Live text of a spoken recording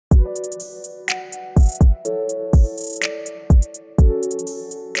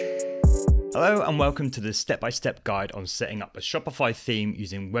Hello and welcome to this step-by-step guide on setting up a Shopify theme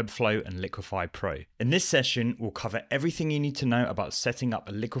using Webflow and Liquify Pro. In this session, we'll cover everything you need to know about setting up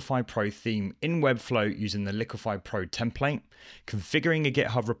a Liquify Pro theme in Webflow using the Liquify Pro template, configuring a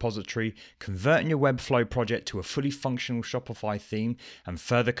GitHub repository, converting your Webflow project to a fully functional Shopify theme, and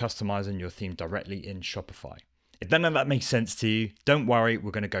further customizing your theme directly in Shopify. If none of that makes sense to you, don't worry, we're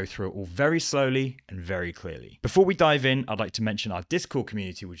going to go through it all very slowly and very clearly. Before we dive in, I'd like to mention our Discord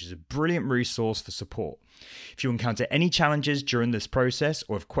community, which is a brilliant resource for support. If you encounter any challenges during this process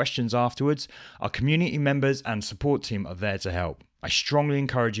or have questions afterwards, our community members and support team are there to help. I strongly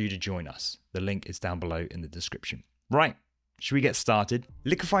encourage you to join us. The link is down below in the description. Right. Should we get started?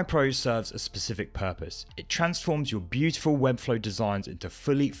 Liquify Pro serves a specific purpose. It transforms your beautiful Webflow designs into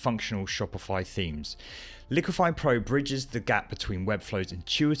fully functional Shopify themes. Liquify Pro bridges the gap between Webflow's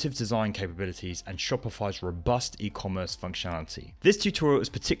intuitive design capabilities and Shopify's robust e-commerce functionality. This tutorial is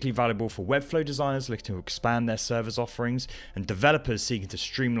particularly valuable for Webflow designers looking to expand their service offerings and developers seeking to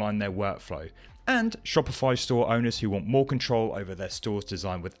streamline their workflow, and Shopify store owners who want more control over their store's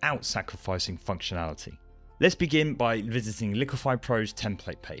design without sacrificing functionality. Let's begin by visiting Liquify Pro's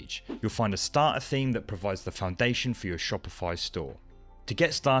template page. You'll find a starter theme that provides the foundation for your Shopify store. To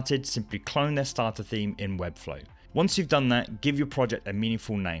get started, simply clone their starter theme in Webflow. Once you've done that, give your project a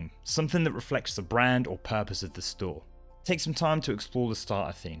meaningful name, something that reflects the brand or purpose of the store. Take some time to explore the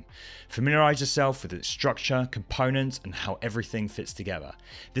starter theme. Familiarize yourself with its structure, components, and how everything fits together.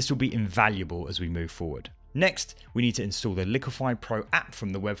 This will be invaluable as we move forward. Next, we need to install the Liquify Pro app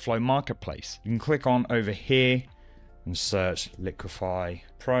from the Webflow marketplace. You can click on over here and search Liquify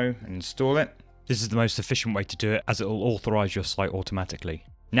Pro and install it. This is the most efficient way to do it as it will authorize your site automatically.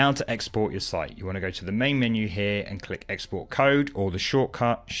 Now to export your site, you want to go to the main menu here and click Export Code or the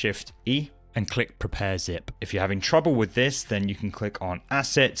shortcut Shift E and click Prepare Zip. If you're having trouble with this, then you can click on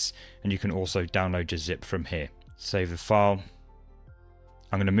Assets and you can also download your zip from here. Save the file.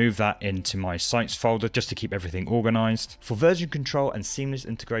 I'm going to move that into my sites folder just to keep everything organized. For version control and seamless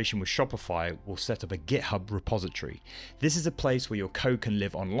integration with Shopify, we'll set up a GitHub repository. This is a place where your code can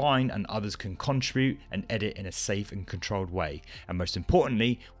live online and others can contribute and edit in a safe and controlled way. And most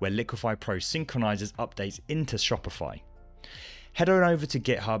importantly, where Liquify Pro synchronizes updates into Shopify. Head on over to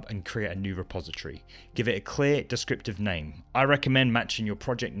GitHub and create a new repository. Give it a clear, descriptive name. I recommend matching your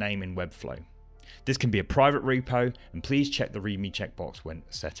project name in Webflow. This can be a private repo, and please check the README checkbox when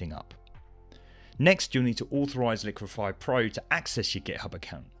setting up. Next, you'll need to authorize Liquify Pro to access your GitHub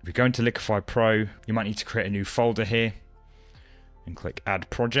account. If you go into Liquify Pro, you might need to create a new folder here and click Add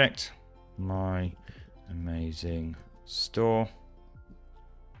Project, My Amazing Store.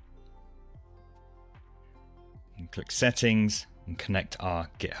 And click Settings and connect our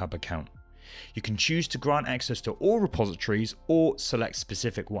GitHub account. You can choose to grant access to all repositories or select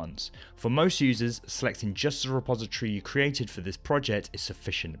specific ones. For most users, selecting just the repository you created for this project is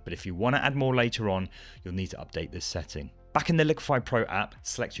sufficient, but if you want to add more later on, you'll need to update this setting. Back in the Liquify Pro app,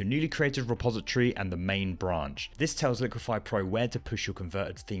 select your newly created repository and the main branch. This tells Liquify Pro where to push your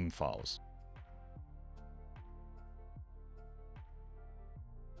converted theme files.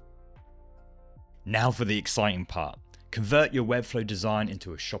 Now for the exciting part. Convert your Webflow design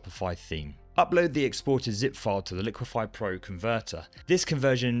into a Shopify theme. Upload the exported zip file to the Liquify Pro converter. This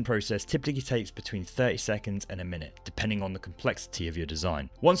conversion process typically takes between 30 seconds and a minute, depending on the complexity of your design.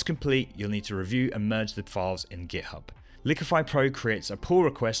 Once complete, you'll need to review and merge the files in GitHub. Liquify Pro creates a pull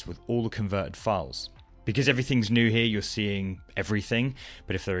request with all the converted files. Because everything's new here, you're seeing everything,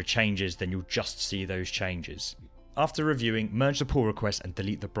 but if there are changes, then you'll just see those changes. After reviewing, merge the pull request and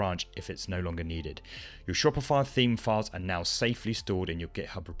delete the branch if it's no longer needed. Your Shopify theme files are now safely stored in your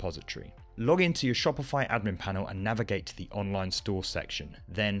GitHub repository. Log into your Shopify admin panel and navigate to the online store section,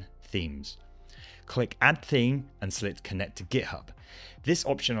 then Themes. Click Add Theme and select Connect to GitHub. This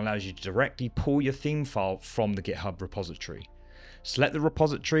option allows you to directly pull your theme file from the GitHub repository. Select the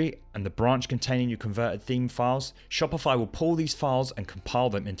repository and the branch containing your converted theme files. Shopify will pull these files and compile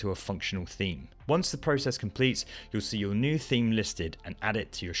them into a functional theme. Once the process completes, you'll see your new theme listed and add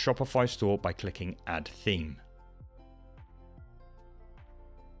it to your Shopify store by clicking Add Theme.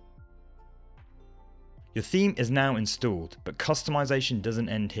 Your theme is now installed, but customization doesn't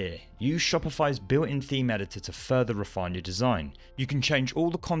end here. Use Shopify's built-in theme editor to further refine your design. You can change all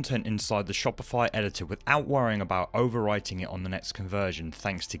the content inside the Shopify editor without worrying about overwriting it on the next conversion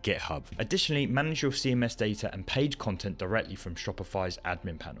thanks to GitHub. Additionally, manage your CMS data and page content directly from Shopify's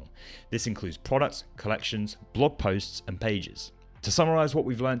admin panel. This includes products, collections, blog posts, and pages. To summarize what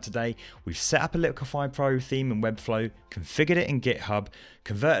we've learned today, we've set up a Liquiflow Pro theme in Webflow, configured it in GitHub,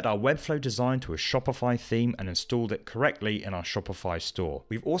 converted our Webflow design to a Shopify theme and installed it correctly in our Shopify store.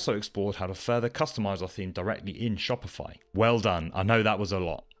 We've also explored how to further customize our theme directly in Shopify. Well done, I know that was a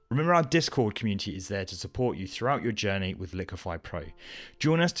lot. Remember, our Discord community is there to support you throughout your journey with Liquiflow Pro.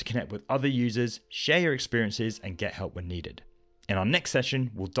 Join us to connect with other users, share your experiences, and get help when needed. In our next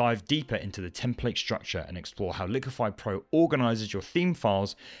session, we'll dive deeper into the template structure and explore how Liquiflow Pro organizes your theme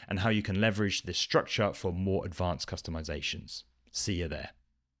files and how you can leverage this structure for more advanced customizations. See you there.